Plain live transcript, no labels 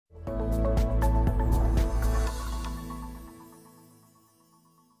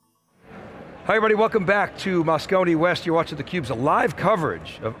Hi everybody, welcome back to Moscone West. You're watching theCUBE's live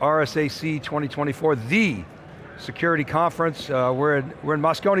coverage of RSA 2024, the security conference. We're in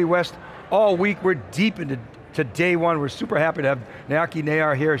Moscone West all week. We're deep into day one. We're super happy to have Nayaki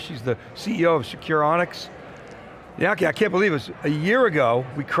Nayyar here. She's the CEO of Securonix. Nayaki, I can't believe it was a year ago,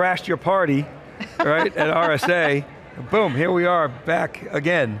 we crashed your party, right, at RSA. Boom, here we are back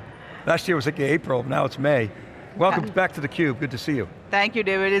again. Last year was like April, now it's May. Welcome back to theCUBE, good to see you. Thank you,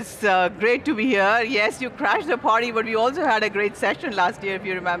 David. It's great to be here. Yes, you crashed the party, but we also had a great session last year, if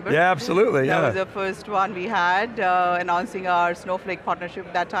you remember. Yeah, absolutely, That was the first one we had, announcing our Snowflake partnership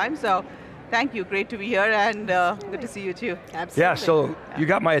at that time. So, thank you, great to be here, and good to see you too. Absolutely. Yeah, so you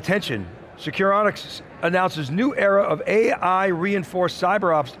got my attention. Securonix announces new era of AI reinforced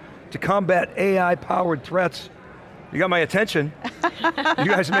cyber ops to combat AI-powered threats. You got my attention. You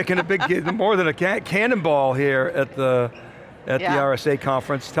guys are making a big, more than a cannonball here at the RSA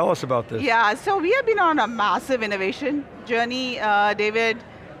conference. Tell us about this. Yeah, so we have been on a massive innovation journey, David.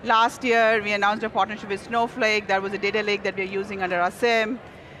 Last year, we announced a partnership with Snowflake. That was a data lake that we're using under our SIM.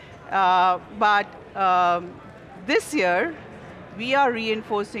 But this year, we are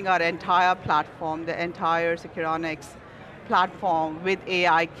reinforcing our entire platform, the entire Securonix platform with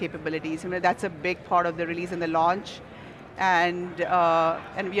AI capabilities. I mean, that's a big part of the release and the launch. And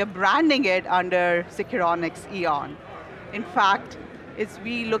we are branding it under Securonix Eon. In fact,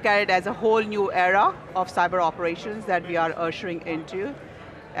 we look at it as a whole new era of cyber operations that we are ushering into.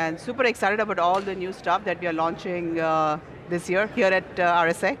 And super excited about all the new stuff that we are launching this year here at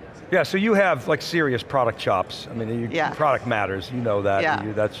RSA. Yeah, so you have like serious product chops. I mean, product matters, you know that.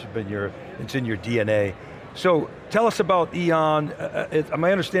 Yeah. That's been it's in your DNA. So tell us about Eon.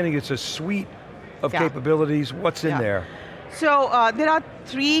 My understanding it's a suite of capabilities. What's in there? So there are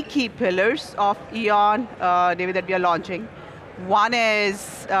three key pillars of Eon, David, that we are launching. One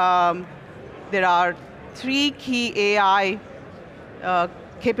is there are three key AI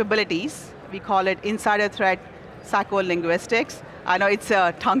capabilities. We call it insider threat psycholinguistics. I know it's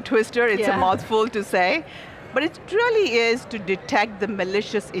a tongue twister, it's a mouthful to say, but it really is to detect the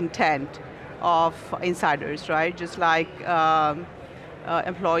malicious intent of insiders, right? Just like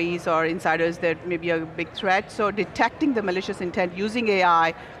employees or insiders that may be a big threat. So detecting the malicious intent using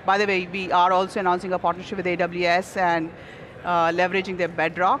AI. By the way, we are also announcing a partnership with AWS and leveraging their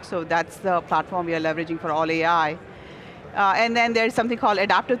Bedrock. So that's the platform we are leveraging for all AI. And then there's something called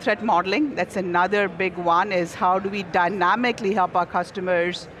adaptive threat modeling. That's another big one, is how do we dynamically help our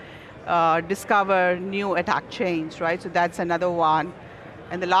customers discover new attack chains, right? So that's another one.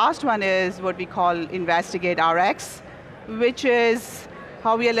 And the last one is what we call Investigate RX, which is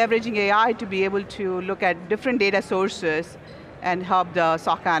how we are leveraging AI to be able to look at different data sources and help the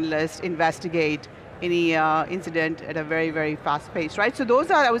SOC analyst investigate any incident at a very, very fast pace, right? So those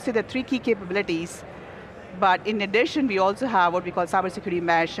are, I would say, the three key capabilities. But in addition, we also have what we call cybersecurity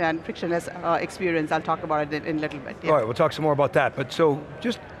mesh and frictionless experience. I'll talk about it in a little bit. Yeah. All right, we'll talk some more about that. But so,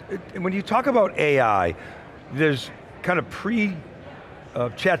 just when you talk about AI, there's kind of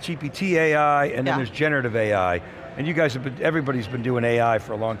ChatGPT AI, and then there's generative AI. And you guys have been, everybody's been doing AI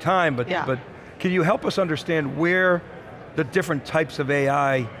for a long time, but can you help us understand where the different types of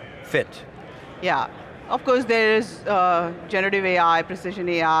AI fit? Yeah. Of course, there's generative AI, precision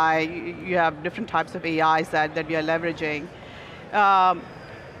AI. You have different types of AIs that we are leveraging.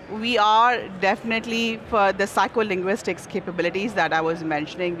 We are definitely, for the psycholinguistics capabilities that I was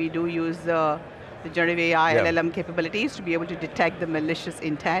mentioning, we do use the generative AI, LLM capabilities to be able to detect the malicious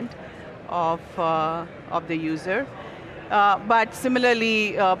intent of the user. But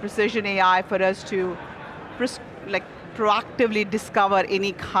similarly, precision AI for us to proactively discover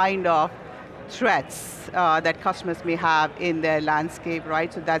any kind of threats that customers may have in their landscape,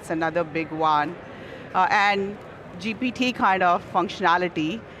 right? So that's another big one. And GPT kind of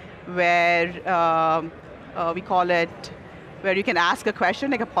functionality where we call it, where you can ask a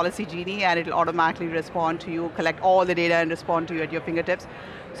question like a policy genie and it'll automatically respond to you, collect all the data and respond to you at your fingertips.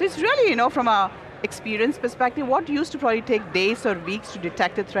 So it's really, from a experience perspective, what used to probably take days or weeks to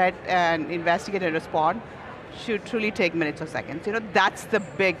detect a threat and investigate and respond should truly take minutes or seconds. That's the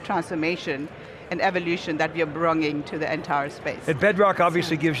big transformation and evolution that we are bringing to the entire space. And Bedrock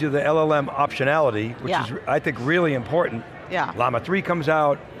obviously gives you the LLM optionality, which is, I think, really important. Yeah. Llama 3 comes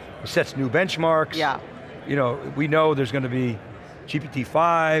out, sets new benchmarks. Yeah. We know there's going to be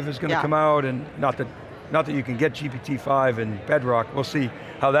GPT-5 is going to come out, and not that you can get GPT-5 in Bedrock. We'll see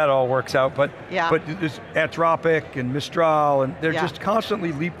how that all works out, but there's Anthropic and Mistral, and they're just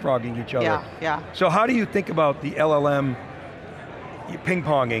constantly leapfrogging each other. So how do you think about the LLM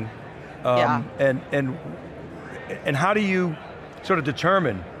ping-ponging, and how do you sort of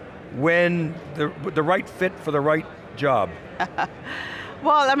determine when the right fit for the right job?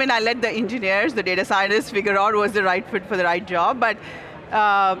 Well, I mean, I let the engineers, the data scientists figure out what's the right fit for the right job, but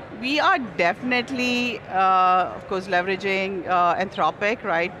we are definitely, of course, leveraging Anthropic,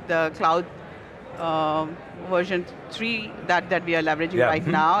 right? The cloud version 3 that we are leveraging right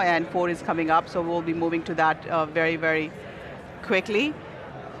now, and 4 is coming up, so we'll be moving to that very, very quickly.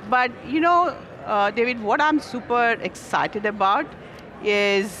 But you know, David, what I'm super excited about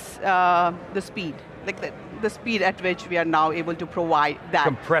is the speed, like the speed at which we are now able to provide that.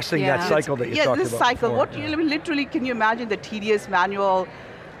 Compressing that cycle that you talked about. Yeah, this cycle. Before. What literally, can you imagine the tedious manual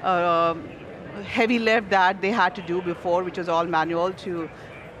heavy lift that they had to do before, which was all manual, to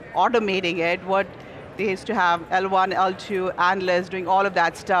automating it? What they used to have L1, L2, analysts doing all of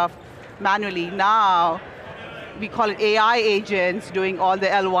that stuff manually. Now, we call it AI agents doing all the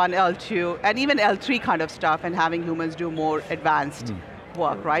L1, L2, and even L3 kind of stuff, and having humans do more advanced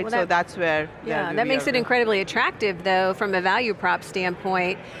work, right? Well, so that's where... Yeah, that makes it incredibly attractive, though, from a value prop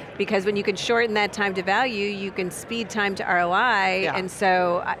standpoint, because when you can shorten that time to value, you can speed time to ROI, and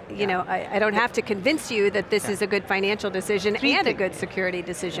so, you know, I don't have to convince you that this is a good financial decision and a good security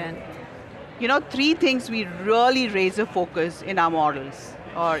decision. You know, 3 things we really raise a focus in our models,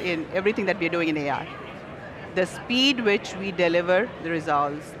 or in everything that we're doing in AI. The speed which we deliver the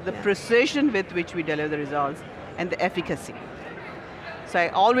results, the precision with which we deliver the results, and the efficacy. So I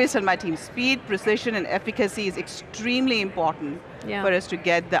always tell my team, speed, precision, and efficacy is extremely important for us to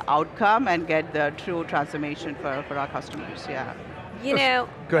get the outcome and get the true transformation for our customers, You know,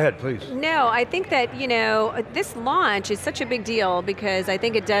 go ahead, please. No, I think that, you know, this launch is such a big deal because I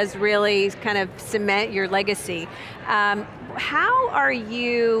think it does really kind of cement your legacy. How are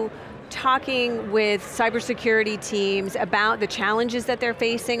you talking with cybersecurity teams about the challenges that they're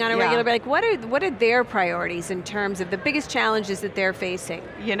facing on a regular basis? Like, what are their priorities in terms of the biggest challenges that they're facing?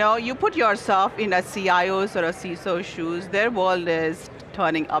 You know, you put yourself in a CIO's or a CISO's shoes, their world is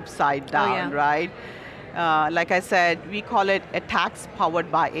turning upside down, right? Like I said, we call it attacks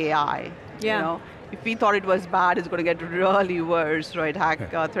powered by AI. You know, if we thought it was bad, it's going to get really worse, right?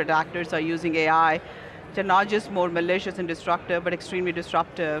 Threat actors are using AI. They're not just more malicious and destructive, but extremely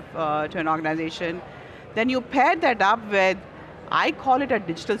disruptive to an organization. Then you pair that up with, I call it a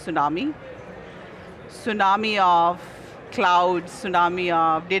digital tsunami. Tsunami of clouds, tsunami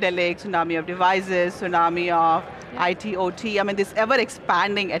of data lakes, tsunami of devices, tsunami of IT, OT. I mean, this ever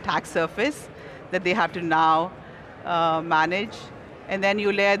expanding attack surface that they have to now manage. And then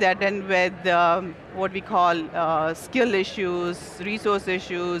you layer that in with what we call skill issues, resource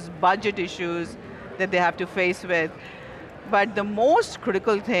issues, budget issues that they have to face with. But the most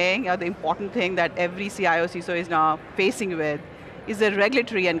critical thing, or the important thing that every CIO, CISO is now facing with is the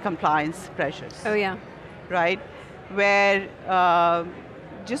regulatory and compliance pressures. Oh yeah. Right? Where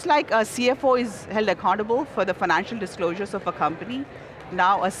just like a CFO is held accountable for the financial disclosures of a company,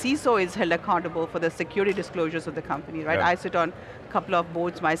 now a CISO is held accountable for the security disclosures of the company, right? I sit on a couple of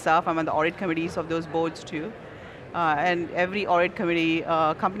boards myself. I'm on the audit committees of those boards too. And every audit committee,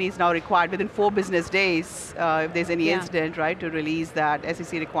 company is now required within 4 business days, if there's any incident, right, to release that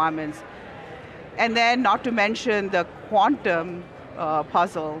SEC requirements. And then not to mention the quantum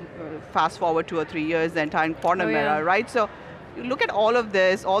puzzle, fast forward 2 or 3 years, the entire quantum era, right? So you look at all of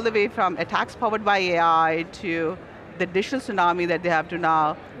this, all the way from attacks powered by AI to the digital tsunami that they have to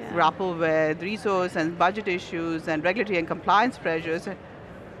now grapple with, resource and budget issues and regulatory and compliance pressures.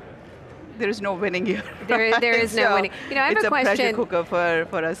 There is no winning here. There is no winning. You know, I have a question. It's a pressure cooker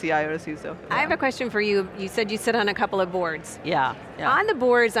for a CIO or a CISO. I have a question for you. You said you sit on a couple of boards. Yeah. On the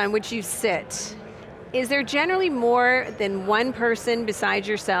boards on which you sit, is there generally more than one person besides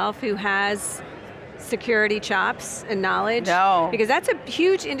yourself who has security chops and knowledge? No. Because that's a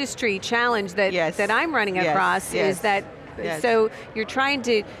huge industry challenge that, that I'm running across, is that, so you're trying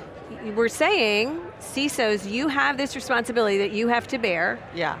to, we're saying, CISOs, you have this responsibility that you have to bear,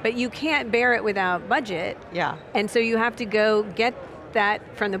 but you can't bear it without budget, and so you have to go get that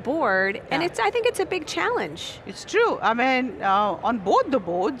from the board, and I think it's a big challenge. It's true. I mean, on both the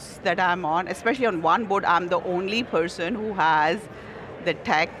boards that I'm on, especially on one board, I'm the only person who has the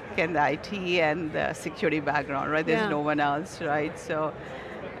tech and the IT and the security background, right? There's no one else, right? So,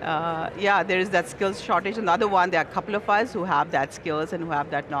 there is that skills shortage. Another one, there are a couple of us who have that skills and who have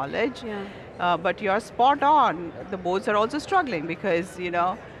that knowledge. But you're spot on. The boards are also struggling because, you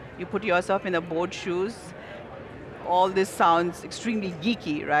know, you put yourself in the board shoes. All this sounds extremely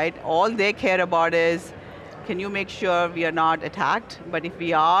geeky, right? All they care about is, can you make sure we are not attacked? But if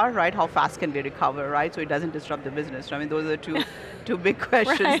we are, right, how fast can we recover, right? So it doesn't disrupt the business. I mean, those are the two big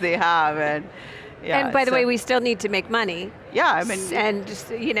questions they have. And Yeah, and by the way, we still need to make money. Yeah, I mean, and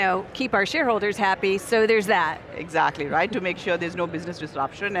just, keep our shareholders happy, so there's that. Exactly, right? To make sure there's no business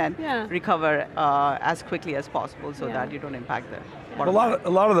disruption and recover as quickly as possible so that you don't impact the bottom line. A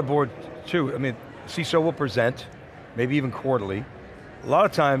lot of the board too, I mean, CISO will present, maybe even quarterly. A lot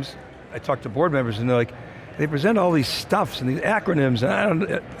of times, I talk to board members and they're like, they present all these stuffs and these acronyms, and I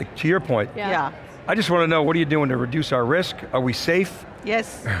don't, to your point, I just want to know, what are you doing to reduce our risk? Are we safe?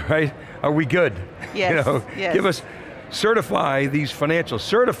 Yes. Right? Are we good? Yes, yes. Give us, certify these financials,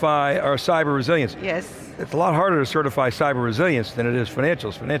 certify our cyber resilience. Yes. It's a lot harder to certify cyber resilience than it is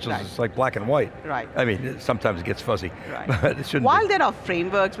financials. Financials is like black and white. Right. I mean, sometimes it gets fuzzy, right. But it shouldn't While be. there are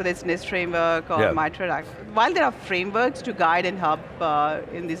frameworks, whether it's NIST framework or MITRE Act, while there are frameworks to guide and help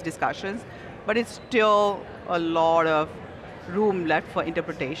in these discussions, but it's still a lot of room left for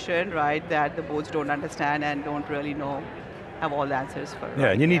interpretation, right, that the boards don't understand and don't really know, have all the answers for.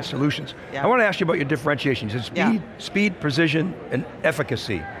 Yeah, and you need solutions. I want to ask you about your differentiation. You said speed, precision, and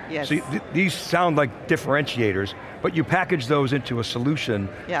efficacy. Yes. So these sound like differentiators, but you package those into a solution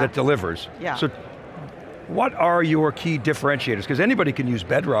that delivers. Yeah. So what are your key differentiators? Because anybody can use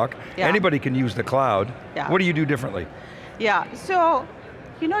Bedrock, anybody can use the cloud. What do you do differently? Yeah, so,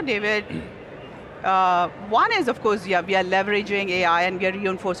 David, one is, of course, we are leveraging AI and we are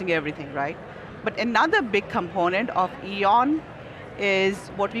reinforcing everything, right? But another big component of Eon is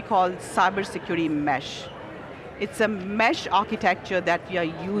what we call cybersecurity mesh. It's a mesh architecture that we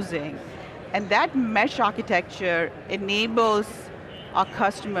are using. And that mesh architecture enables our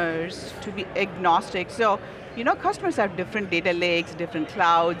customers to be agnostic. So, customers have different data lakes, different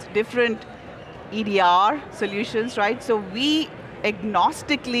clouds, different EDR solutions, right? So we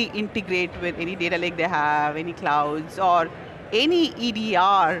agnostically integrate with any data lake they have, any clouds, or any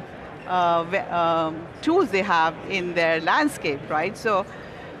EDR tools they have in their landscape, right? So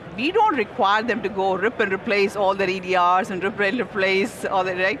we don't require them to go rip and replace all their EDRs and rip and replace all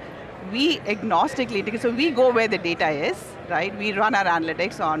that, right? We agnostically integrate, so we go where the data is, right? We run our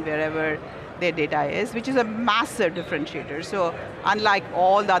analytics on wherever their data is, which is a massive differentiator. So unlike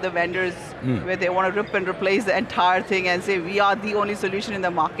all the other vendors where they want to rip and replace the entire thing and say we are the only solution in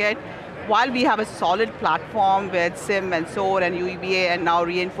the market, while we have a solid platform with SIM and SOAR and UEBA and now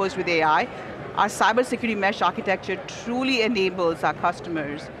reinforced with AI, our cybersecurity mesh architecture truly enables our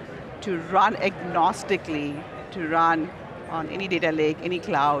customers to run agnostically, to run on any data lake, any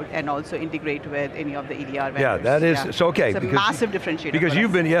cloud, and also integrate with any of the EDR vendors. Yeah, that is, so okay. It's a massive differentiator. Because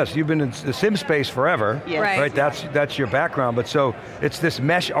you've been in the SIM space forever, right? Right. That's your background, but so it's this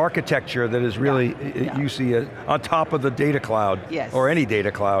mesh architecture that is really, you see on top of the data cloud, or any data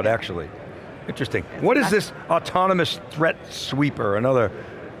cloud actually. Interesting. What is this autonomous threat sweeper, another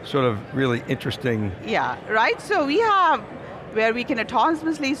sort of really interesting? Yeah, right, so we have where we can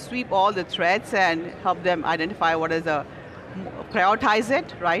autonomously sweep all the threats and help them identify what is prioritize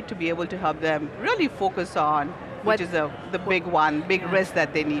it, right, to be able to help them really focus on which is the big one, big risk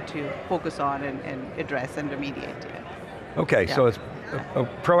that they need to focus on and address and remediate. Okay, so it's a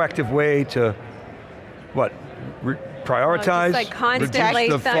proactive way to, what, prioritize, like constantly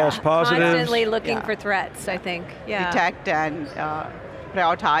reduce the false positives. Constantly looking for threats, I think. Detect and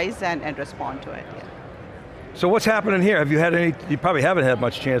prioritize and respond to it. So what's happening here? Have you had any, you probably haven't had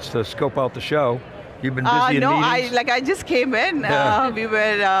much chance to scope out the show. You've been busy in meetings? No, I just came in. We were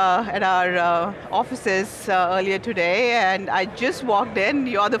at our offices earlier today, and I just walked in.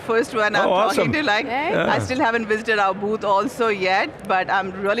 You're the first one I'm talking to. I still haven't visited our booth also yet, but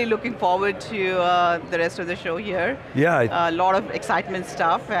I'm really looking forward to the rest of the show here. Yeah. A lot of excitement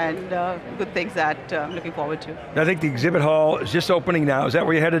stuff and good things that I'm looking forward to. I think the exhibit hall is just opening now. Is that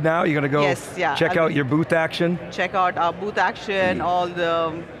where you're headed now? You're going to go check out your booth action? Check out our booth action, all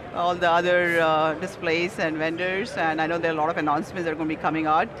the other displays and vendors, and I know there are a lot of announcements that are going to be coming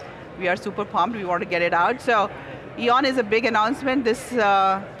out. We are super pumped, we want to get it out. So Eon is a big announcement this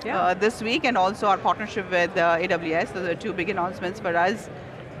week, and also our partnership with AWS. Those are two big announcements for us,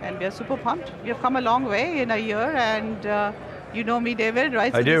 and we are super pumped. We have come a long way in a year, and you know me, David,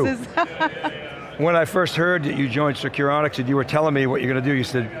 right? I do. When I first heard that you joined Securonix and you were telling me what you're going to do, you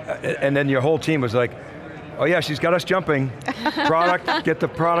said, and then your whole team was like, oh yeah, she's got us jumping. Get the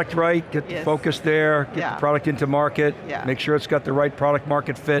product right, get the focus there, get the product into market, make sure it's got the right product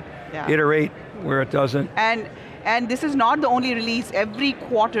market fit, iterate where it doesn't. And this is not the only release. Every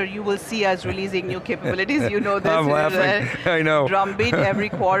quarter you will see us releasing new capabilities. You know this. I'm laughing, I know. Drumbeat, every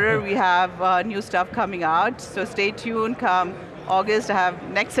quarter we have new stuff coming out. So stay tuned, come August, I have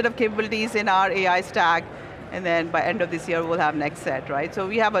next set of capabilities in our AI stack. And then by end of this year, we'll have next set, right? So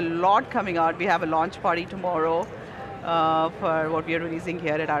we have a lot coming out. We have a launch party tomorrow for what we are releasing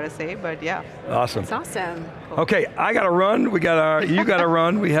here at RSA, but yeah. Awesome. That's awesome. Cool. Okay, I got to run, you got to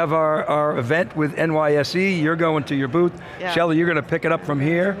run. We have our event with NYSE, you're going to your booth. Yeah. Shelley, you're going to pick it up from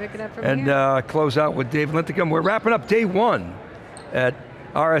here. Pick it up from and here. Close out with Dave Linthicum. We're wrapping up day one at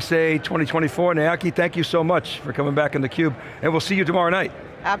RSA 2024. Nayaki, thank you so much for coming back in theCUBE, and we'll see you tomorrow night.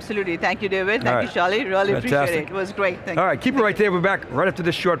 Absolutely, thank you David, All thank you Shelley, really Fantastic. appreciate it. It was great, thank you. All right, keep it right there, we're back right after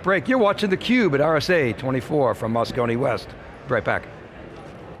this short break. You're watching theCUBE at RSA 24 from Moscone West. Be right back.